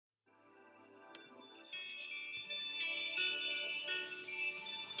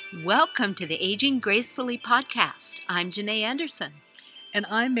Welcome to the Aging Gracefully podcast. I'm Janae Anderson. And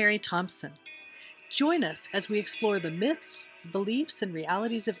I'm Mary Thompson. Join us as we explore the myths, beliefs, and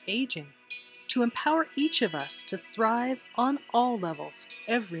realities of aging to empower each of us to thrive on all levels,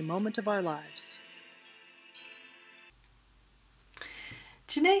 every moment of our lives.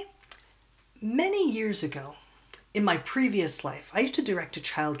 Janae, many years ago, in my previous life, I used to direct a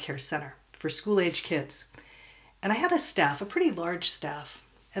child care center for school-age kids. And I had a staff, a pretty large staff,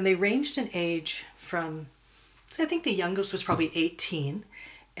 and they ranged in age from, so I think the youngest was probably 18,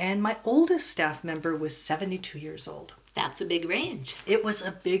 and my oldest staff member was 72 years old. That's a big range. It was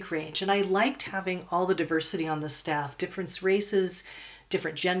a big range, and I liked having all the diversity on the staff, different races,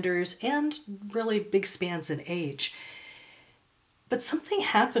 different genders, and really big spans in age. But something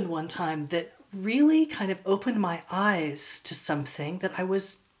happened one time that really kind of opened my eyes to something that I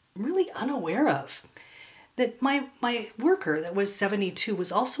was really unaware of. That my worker that was 72 was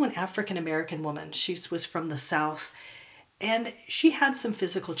also an African-American woman. She was from the South, and she had some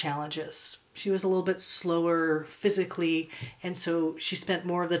physical challenges. She was a little bit slower physically, and so she spent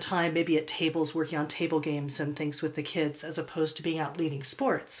more of the time maybe at tables working on table games and things with the kids as opposed to being out leading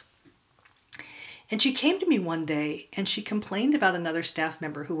sports. And she came to me one day and she complained about another staff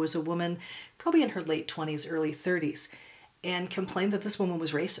member who was a woman probably in her late 20s, early 30s, and complained that this woman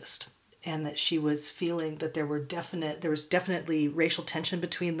was racist. And that she was feeling that there was definitely racial tension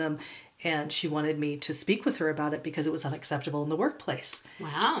between them, and she wanted me to speak with her about it because it was unacceptable in the workplace.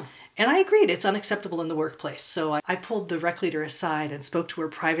 Wow. And I agreed, it's unacceptable in the workplace. So I pulled the rec leader aside and spoke to her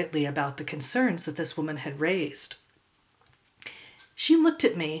privately about the concerns that this woman had raised. She looked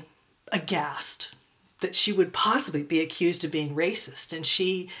at me aghast that she would possibly be accused of being racist, and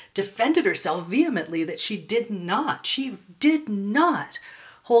she defended herself vehemently that she did not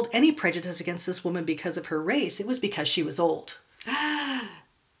hold any prejudice against this woman because of her race. It was because she was old.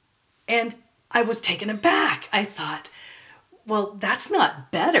 And I was taken aback. I thought, well, that's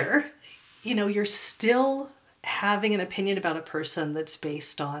not better. You know, you're still having an opinion about a person that's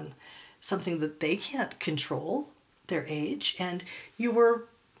based on something that they can't control, their age, and you were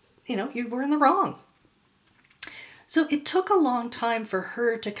in the wrong. So it took a long time for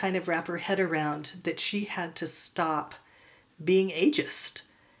her to kind of wrap her head around that she had to stop being ageist.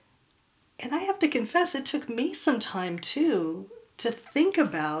 And I have to confess, it took me some time too to think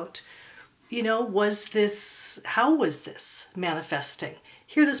about, how was this manifesting?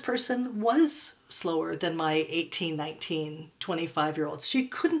 Here this person was slower than my 18, 19, 25-year-olds. She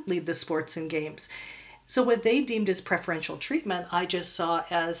couldn't lead the sports and games. So what they deemed as preferential treatment, I just saw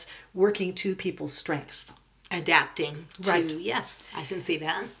as working to people's strengths. Adapting to, right. Yes, I can see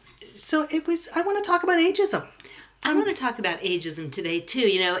that. So I want to talk about ageism. I want to talk about ageism today, too.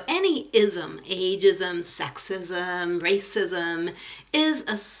 Any ism, ageism, sexism, racism,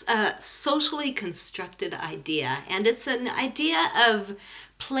 is a socially constructed idea. And it's an idea of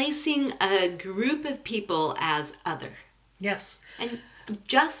placing a group of people as other. Yes. And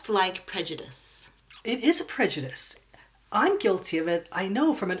just like prejudice. It is a prejudice. I'm guilty of it. I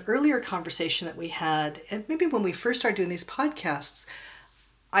know from an earlier conversation that we had, and maybe when we first started doing these podcasts,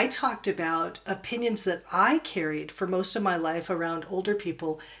 I talked about opinions that I carried for most of my life around older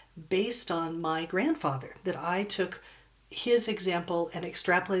people based on my grandfather, that I took his example and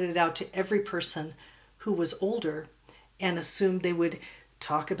extrapolated it out to every person who was older and assumed they would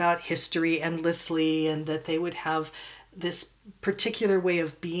talk about history endlessly and that they would have this particular way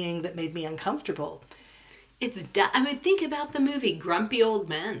of being that made me uncomfortable. Think about the movie Grumpy Old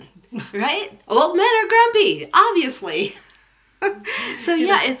Men, right? Old men are grumpy, obviously. So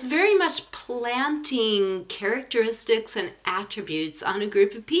it's very much planting characteristics and attributes on a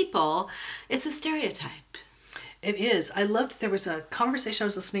group of people. It's a stereotype. It is. I loved, there was a conversation I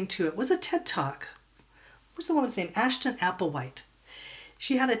was listening to. It was a TED Talk. What was the woman's name? Ashton Applewhite.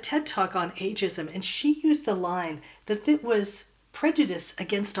 She had a TED Talk on ageism, and she used the line that it was prejudice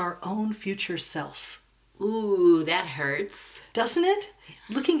against our own future self. Ooh, that hurts. Doesn't it? Yeah.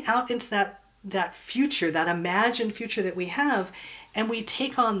 Looking out into that future, that imagined future that we have, and we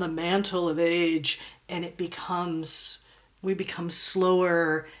take on the mantle of age, and we become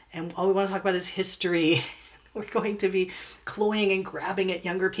slower, and all we want to talk about is history. We're going to be cloying and grabbing at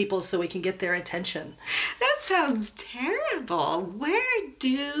younger people so we can get their attention. That sounds terrible. Where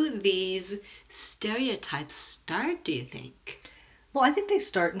do these stereotypes start, do you think? Well, I think they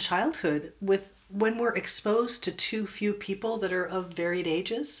start in childhood with when we're exposed to too few people that are of varied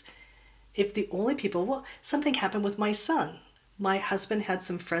ages. If the only people, something happened with my son. My husband had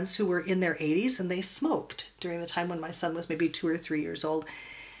some friends who were in their 80s and they smoked during the time when my son was maybe 2 or 3 years old.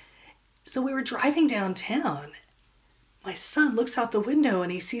 So we were driving downtown my son looks out the window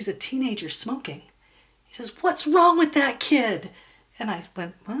and he sees a teenager smoking. He says, "What's wrong with that kid?" And I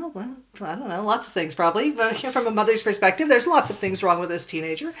went, well, I don't know, lots of things probably. But from a mother's perspective, there's lots of things wrong with this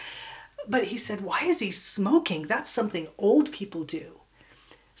teenager. But he said, "Why is he smoking? That's something old people do."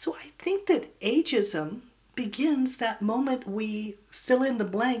 So I think that ageism begins that moment we fill in the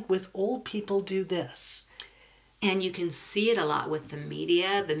blank with old people do this. And you can see it a lot with the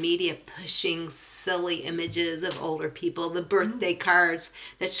media pushing silly images of older people, the birthday cards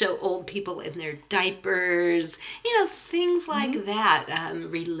that show old people in their diapers, things like that.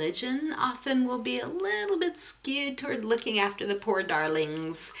 Religion often will be a little bit skewed toward looking after the poor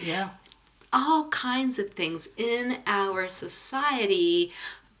darlings. Yeah. All kinds of things in our society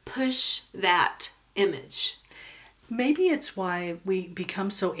push that image. Maybe it's why we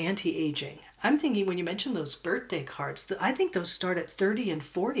become so anti-aging. I'm thinking when you mentioned those birthday cards, I think those start at 30 and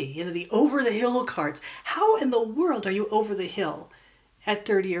 40, the over-the-hill cards. How in the world are you over the hill at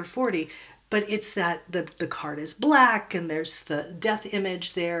 30 or 40? But it's that the card is black and there's the death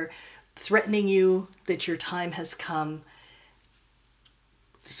image there threatening you that your time has come.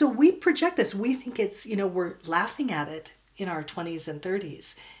 So we project this. We think it's, we're laughing at it in our 20s and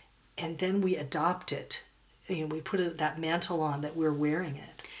 30s. And then we adopt it. We put that mantle on that we're wearing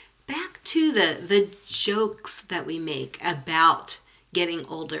it. Back to the jokes that we make about getting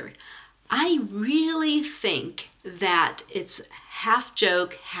older. I really think that it's half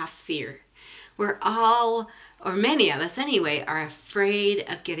joke, half fear. We're all, or many of us anyway, are afraid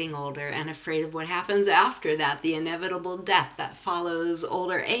of getting older and afraid of what happens after that, the inevitable death that follows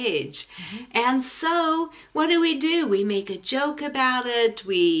older age. Mm-hmm. And so what do? We make a joke about it,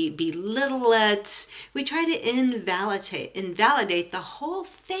 we belittle it, we try to invalidate the whole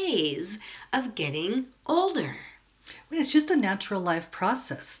phase of getting older. It's just a natural life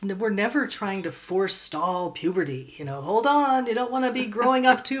process. We're never trying to forestall puberty. Hold on, you don't want to be growing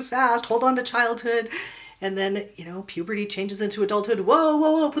up too fast. Hold on to childhood. And then, puberty changes into adulthood.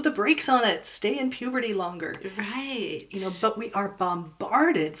 Whoa, put the brakes on it. Stay in puberty longer. Right. But we are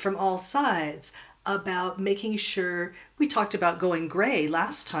bombarded from all sides about making sure, we talked about going gray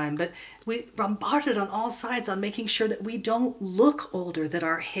last time, but we bombarded on all sides on making sure that we don't look older, that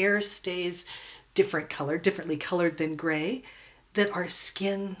our hair stays differently colored than gray, that our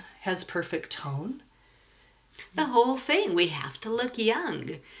skin has perfect tone. The whole thing, we have to look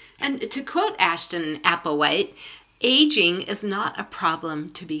young. And to quote Ashton Applewhite, aging is not a problem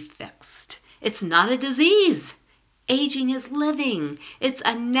to be fixed. It's not a disease. Aging is living. It's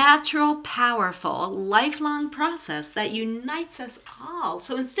a natural, powerful, lifelong process that unites us all.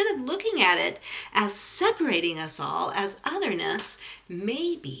 So instead of looking at it as separating us all, as otherness,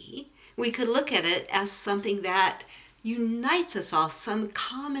 maybe we could look at it as something that unites us all, some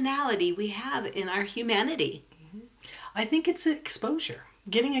commonality we have in our humanity. I think it's exposure.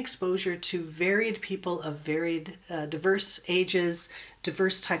 Getting exposure to varied people of varied, diverse ages,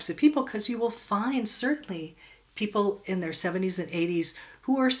 diverse types of people, because you will find certainly people in their 70s and 80s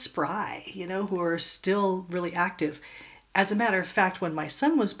who are spry, who are still really active. As a matter of fact, when my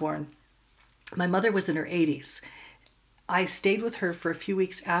son was born, my mother was in her 80s. I stayed with her for a few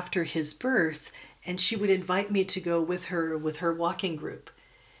weeks after his birth, and she would invite me to go with her walking group.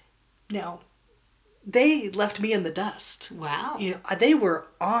 Now, they left me in the dust. Wow. They were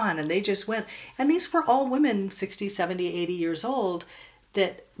on and they just went. And these were all women 60, 70, 80 years old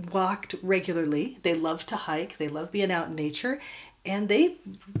that walked regularly. They loved to hike. They loved being out in nature. And they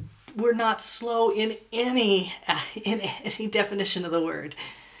were not slow in any definition of the word.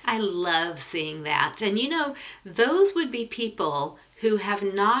 I love seeing that. And those would be people who have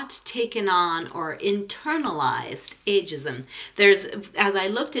not taken on or internalized ageism. As I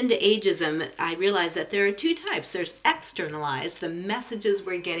looked into ageism, I realized that there are two types. There's externalized, the messages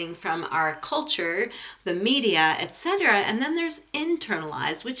we're getting from our culture, the media, etc. And then there's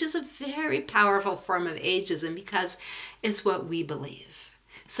internalized, which is a very powerful form of ageism because it's what we believe.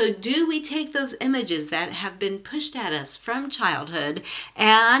 So do we take those images that have been pushed at us from childhood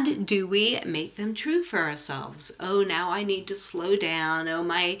and do we make them true for ourselves? Oh, now I need to slow down. Oh,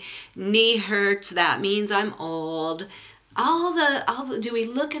 my knee hurts. That means I'm old. Do we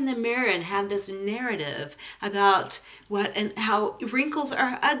look in the mirror and have this narrative about what and how wrinkles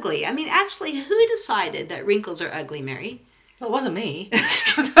are ugly? I mean, actually, who decided that wrinkles are ugly, Mary? Well, it wasn't me.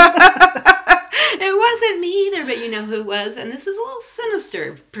 It wasn't me either, but you know who it was, and this is a little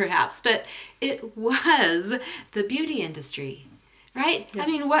sinister, perhaps, but it was the beauty industry. Right? Yeah. I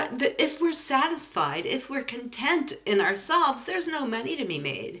mean, if we're satisfied, if we're content in ourselves, there's no money to be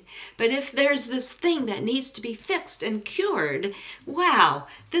made. But if there's this thing that needs to be fixed and cured, wow,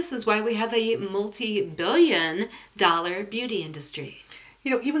 this is why we have a multi-billion-dollar beauty industry.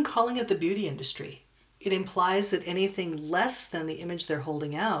 Even calling it the beauty industry, it implies that anything less than the image they're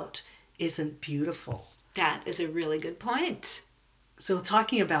holding out isn't beautiful. That is a really good point. So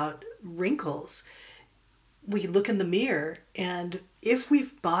talking about wrinkles, we look in the mirror, and if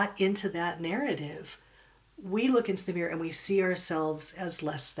we've bought into that narrative, we look into the mirror and we see ourselves as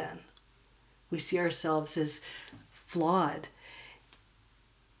less than. We see ourselves as flawed.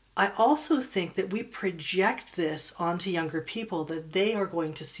 I also think that we project this onto younger people, that they are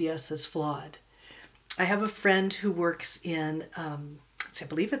going to see us as flawed. I have a friend who works in, I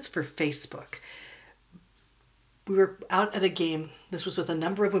believe it's for Facebook. We were out at a game. This was with a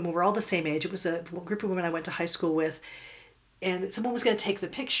number of women. We were all the same age. It was a group of women I went to high school with. And someone was going to take the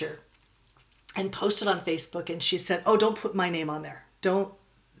picture and post it on Facebook. And she said, "Oh, don't put my name on there. Don't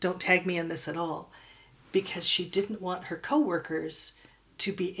tag me in this at all." Because she didn't want her coworkers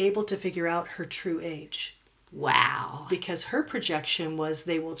to be able to figure out her true age. Wow. Because her projection was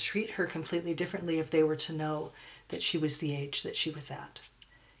they will treat her completely differently if they were to know that she was the age that she was at.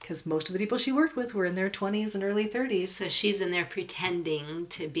 Because most of the people she worked with were in their 20s and early 30s. So she's in there pretending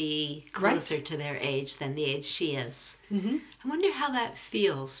to be closer to their age than the age she is. Mm-hmm. I wonder how that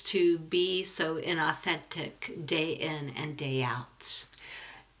feels to be so inauthentic day in and day out.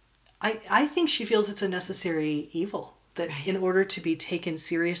 I think she feels it's a necessary evil. That in order to be taken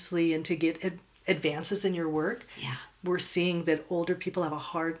seriously and to get advances in your work, we're seeing that older people have a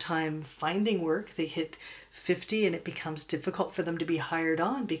hard time finding work. They hit 50 and it becomes difficult for them to be hired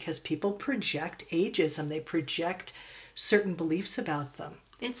on because people project ageism. They project certain beliefs about them.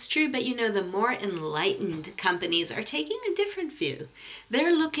 It's true, but the more enlightened companies are taking a different view.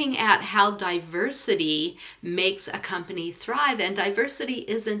 They're looking at how diversity makes a company thrive, and diversity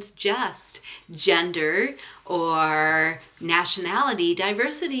isn't just gender or nationality.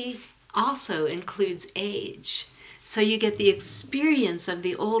 Diversity also includes age. So you get the experience of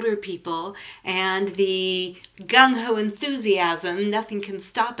the older people and the gung-ho enthusiasm, nothing can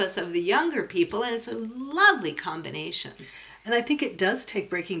stop us, of the younger people, and it's a lovely combination. And I think it does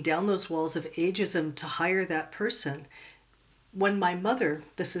take breaking down those walls of ageism to hire that person. When my mother,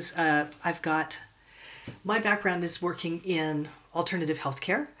 my background is working in alternative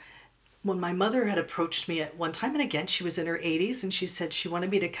healthcare. When my mother had approached me at one time, and again, she was in her 80s, and she said she wanted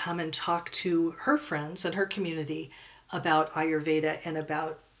me to come and talk to her friends and her community about Ayurveda and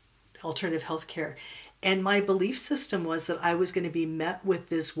about alternative healthcare. And my belief system was that I was going to be met with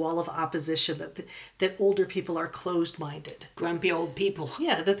this wall of opposition, that older people are closed-minded. Grumpy old people.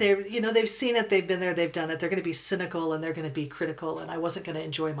 Yeah, that they've seen it, they've been there, they've done it. They're going to be cynical and they're going to be critical, and I wasn't going to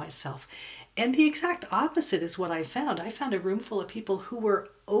enjoy myself. And the exact opposite is what I found. I found a room full of people who were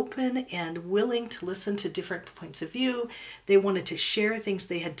open and willing to listen to different points of view. They wanted to share things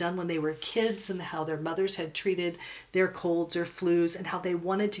they had done when they were kids and how their mothers had treated their colds or flus and how they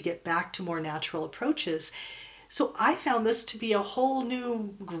wanted to get back to more natural approaches. So I found this to be a whole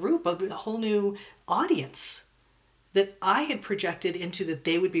new group, a whole new audience that I had projected into that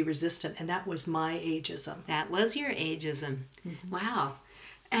they would be resistant, and that was my ageism. That was your ageism. Mm-hmm. Wow.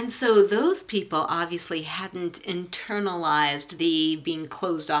 And so those people obviously hadn't internalized the being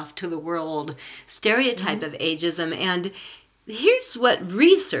closed off to the world stereotype of ageism. And here's what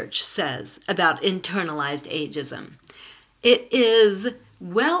research says about internalized ageism. It is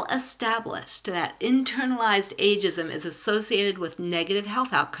well established that internalized ageism is associated with negative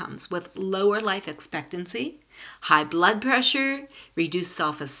health outcomes, with lower life expectancy, high blood pressure, reduced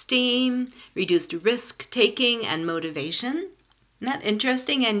self-esteem, reduced risk-taking and motivation. Isn't that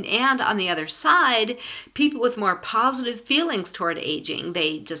interesting? And on the other side, people with more positive feelings toward aging,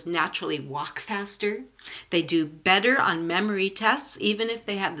 they just naturally walk faster. They do better on memory tests, even if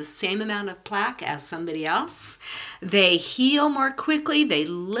they have the same amount of plaque as somebody else. They heal more quickly. They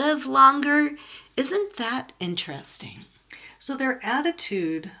live longer. Isn't that interesting? So their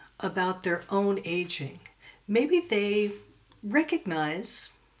attitude about their own aging, maybe they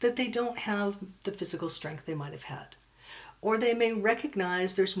recognize that they don't have the physical strength they might have had. Or they may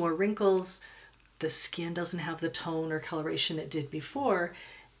recognize there's more wrinkles, the skin doesn't have the tone or coloration it did before,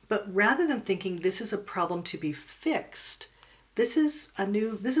 but rather than thinking this is a problem to be fixed, this is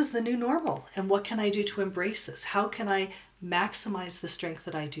the new normal, and what can I do to embrace this? How can I maximize the strength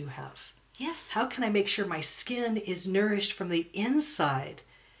that I do have? Yes. How can I make sure my skin is nourished from the inside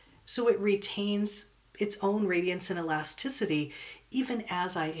so it retains its own radiance and elasticity even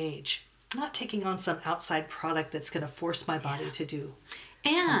as I age? not taking on some outside product that's going to force my body to do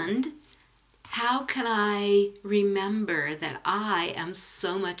And something. how can I remember that I am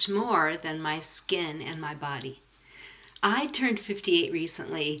so much more than my skin and my body? I turned 58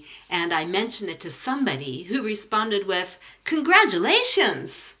 recently, and I mentioned it to somebody who responded with,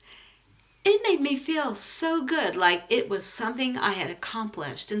 "Congratulations!" It made me feel so good, like it was something I had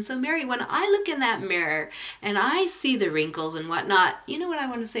accomplished. And so, Mary, when I look in that mirror and I see the wrinkles and whatnot, you know what I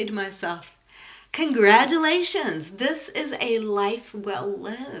want to say to myself? Congratulations! This is a life well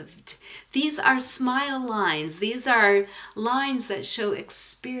lived. These are smile lines. These are lines that show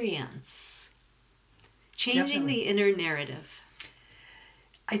experience. Changing Definitely. the inner narrative.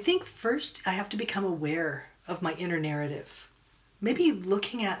 I think first I have to become aware of my inner narrative. Maybe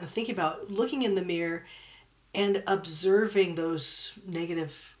looking at and thinking about looking in the mirror and observing those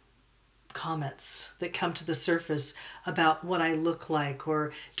negative comments that come to the surface about what I look like,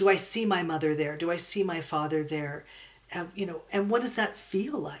 or do I see my mother there? Do I see my father there? And what does that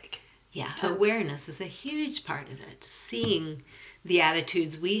feel like? Yeah, To awareness is a huge part of it. Seeing the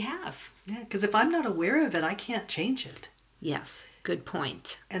attitudes we have. Yeah, because if I'm not aware of it, I can't change it. Yes, good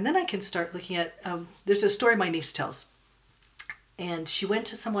point. And then I can start looking at. There's a story my niece tells. And she went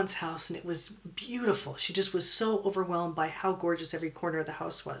to someone's house and it was beautiful. She just was so overwhelmed by how gorgeous every corner of the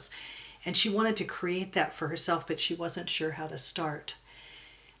house was. And she wanted to create that for herself, but she wasn't sure how to start.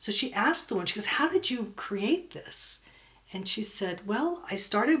 So she asked the one, she goes, "How did you create this?" And she said, "Well, I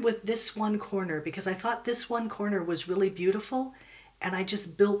started with this one corner because I thought this one corner was really beautiful. And I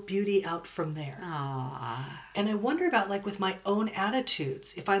just built beauty out from there." Aww. And I wonder about, like, with my own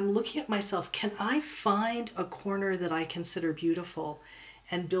attitudes, if I'm looking at myself, can I find a corner that I consider beautiful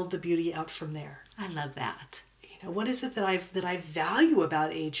and build the beauty out from there? I love that. What is it that I value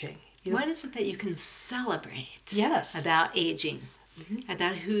about aging? What is it that you can celebrate Yes. about aging?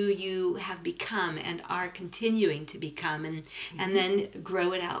 About who you have become and are continuing to become, and then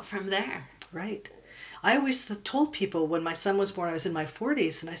grow it out from there. Right. I always told people when my son was born, I was in my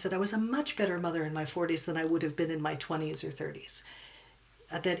 40s, and I said I was a much better mother in my 40s than I would have been in my 20s or 30s.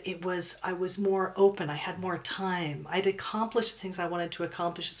 That I was more open, I had more time, I'd accomplished the things I wanted to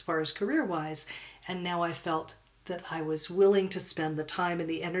accomplish as far as career-wise, and now I felt that I was willing to spend the time and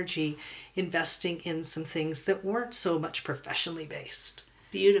the energy investing in some things that weren't so much professionally based.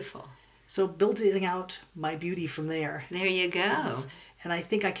 Beautiful. So building out my beauty from there. There you go. And I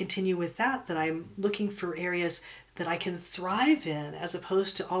think I continue with that I'm looking for areas that I can thrive in as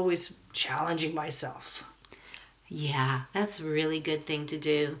opposed to always challenging myself. Yeah, that's a really good thing to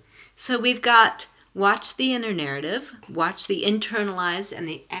do. So we've got watch the inner narrative, watch the internalized and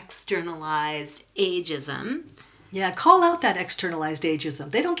the externalized ageism. Yeah, call out that externalized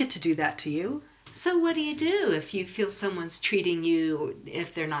ageism. They don't get to do that to you. So what do you do if you feel someone's treating you,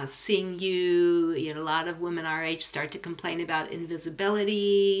 if they're not seeing you? A lot of women our age start to complain about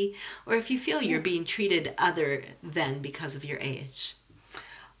invisibility, or if you feel you're being treated other than because of your age.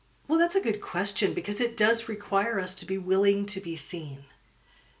 Well, that's a good question because it does require us to be willing to be seen.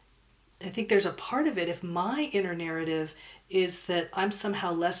 I think there's a part of it, if my inner narrative is that I'm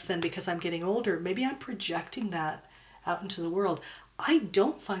somehow less than because I'm getting older, maybe I'm projecting that out into the world. I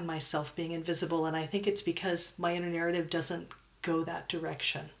don't find myself being invisible, and I think it's because my inner narrative doesn't go that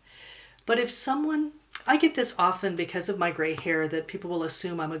direction. But if someone, I get this often because of my gray hair, that people will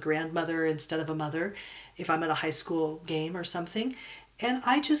assume I'm a grandmother instead of a mother if I'm at a high school game or something. And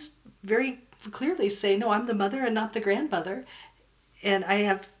I just very clearly say, no, I'm the mother and not the grandmother. And I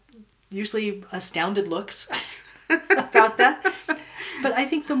have usually astounded looks about that. But I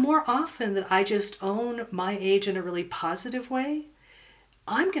think the more often that I just own my age in a really positive way,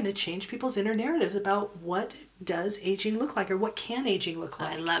 I'm going to change people's inner narratives about what does aging look like, or what can aging look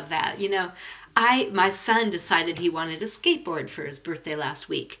like. I love that. My son decided he wanted a skateboard for his birthday last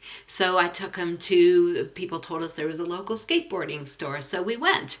week. So I took him to, people told us there was a local skateboarding store. So we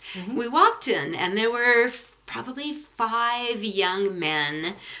went. We walked in and there were probably 5 young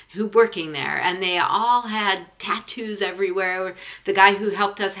men who working there, and they all had tattoos everywhere. The guy who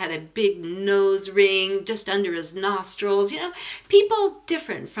helped us had a big nose ring just under his nostrils. People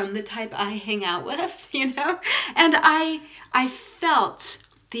different from the type I hang out with. And I felt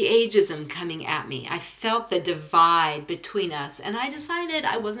the ageism coming at me. I felt the divide between us, and I decided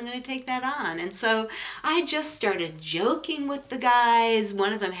I wasn't going to take that on. And so I just started joking with the guys.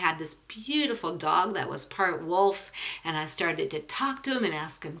 One of them had this beautiful dog that was part wolf, and I started to talk to him and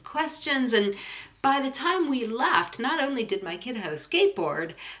ask him questions. And by the time we left, not only did my kid have a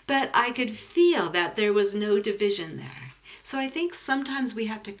skateboard, but I could feel that there was no division there. So I think sometimes we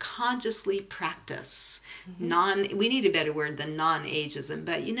have to consciously practice we need a better word than non-ageism,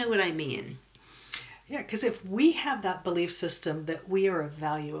 but you know what I mean. Yeah, because if we have that belief system that we are of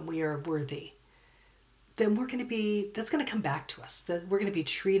value and we are worthy, then that's going to come back to us, that we're going to be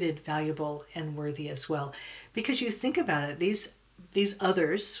treated valuable and worthy as well. Because you think about it, these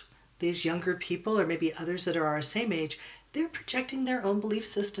others, these younger people, or maybe others that are our same age, they're projecting their own belief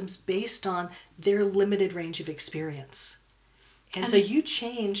systems based on their limited range of experience. And so you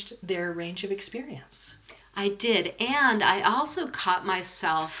changed their range of experience. I did. And I also caught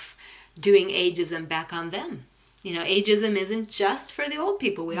myself doing ageism back on them. You know, ageism isn't just for the old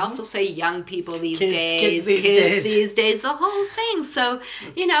people. We also say young people these days, kids these days, the whole thing. So,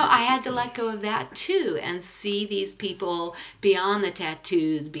 you know, I had to let go of that too and see these people beyond the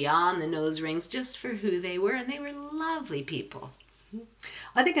tattoos, beyond the nose rings, just for who they were. And they were lovely people.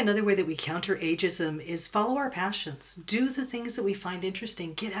 I think another way that we counter ageism is follow our passions. Do the things that we find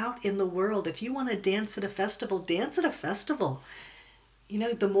interesting. Get out in the world. If you want to dance at a festival, dance at a festival. You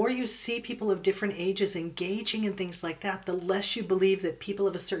know, the more you see people of different ages engaging in things like that, the less you believe that people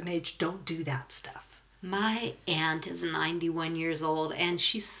of a certain age don't do that stuff. My aunt is 91 years old, and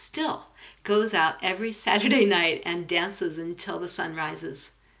she still goes out every Saturday night and dances until the sun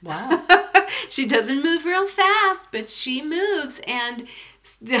rises. Wow. She doesn't move real fast, but she moves. And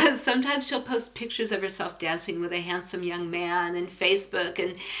sometimes she'll post pictures of herself dancing with a handsome young man in Facebook.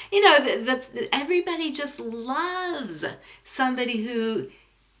 And, you know, everybody just loves somebody who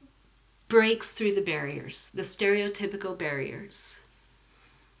breaks through the barriers, the stereotypical barriers.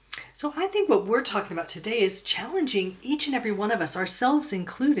 So I think what we're talking about today is challenging each and every one of us, ourselves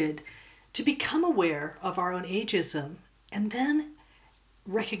included, to become aware of our own ageism and then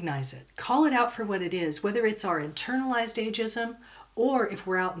recognize it. Call it out for what it is, whether it's our internalized ageism or if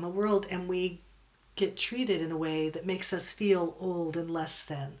we're out in the world and we get treated in a way that makes us feel old and less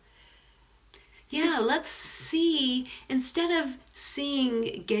than. Yeah, let's see, instead of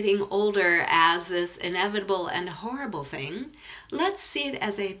seeing getting older as this inevitable and horrible thing, let's see it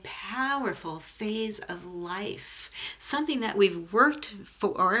as a powerful phase of life, something that we've worked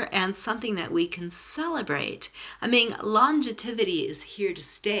for and something that we can celebrate. I mean, longevity is here to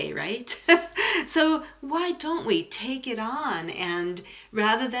stay, right? So why don't we take it on and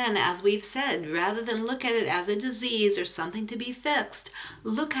rather than, as we've said, rather than look at it as a disease or something to be fixed,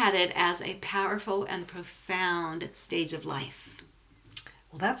 look at it as a powerful and profound stage of life.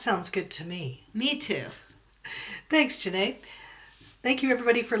 Well, that sounds good to me. Me too. Thanks, Janae. Thank you,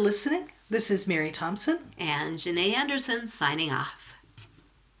 everybody, for listening. This is Mary Thompson. And Janae Anderson signing off.